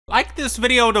this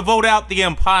video to vote out the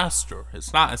imposter.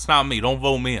 It's not me. Don't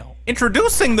vote me out.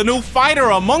 Introducing the new fighter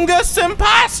Among Us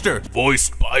Impostor,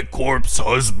 voiced by Corpse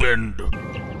Husband.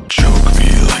 Choke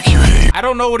me like you hate. I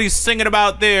don't know what he's singing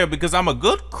about there because I'm a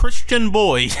good Christian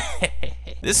boy.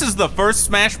 This is the first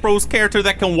Smash Bros character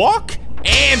that can walk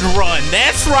and run.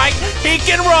 That's right, he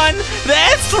can run.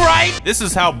 That's right. This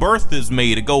is how birth is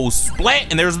made. It goes splat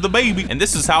and there's the baby. And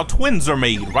this is how twins are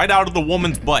made, right out of the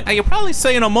woman's butt. Now you're probably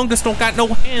saying Among Us don't got no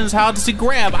hands. How does he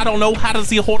grab? I don't know. How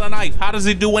does he hold a knife? How does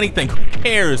he do anything? Who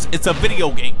cares? It's a video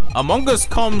game. Among Us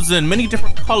comes in many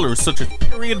different colors, such as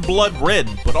period blood red,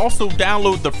 but also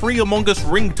download the free Among Us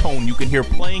ringtone you can hear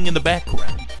playing in the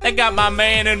background. They got my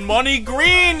man in money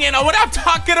green. You know what I'm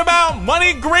talking about?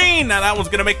 Money green. Now that one's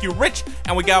gonna make you rich.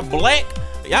 And we got black.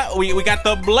 Yeah, we got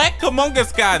the black Among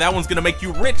Us guy. That one's gonna make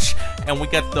you rich. And we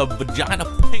got the vagina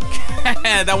pink.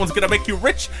 That one's gonna make you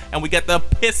rich. And we got the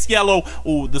piss yellow.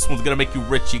 Oh, this one's gonna make you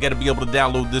rich. You gotta be able to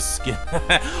download this skin.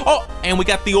 Oh, and we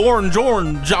got the orange.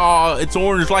 It's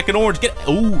orange like an orange.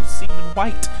 Ooh, semen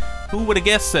white. Who would have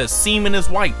guessed that semen is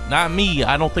white? Not me.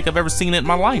 I don't think I've ever seen it in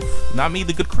my life. Not me,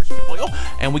 the good Christian boy.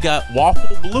 Oh, and we got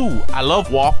waffle blue. I love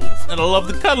waffles, and I love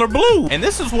the color blue. And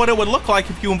this is what it would look like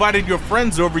if you invited your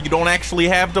friends over you don't actually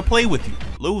have to play with you.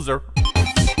 Loser.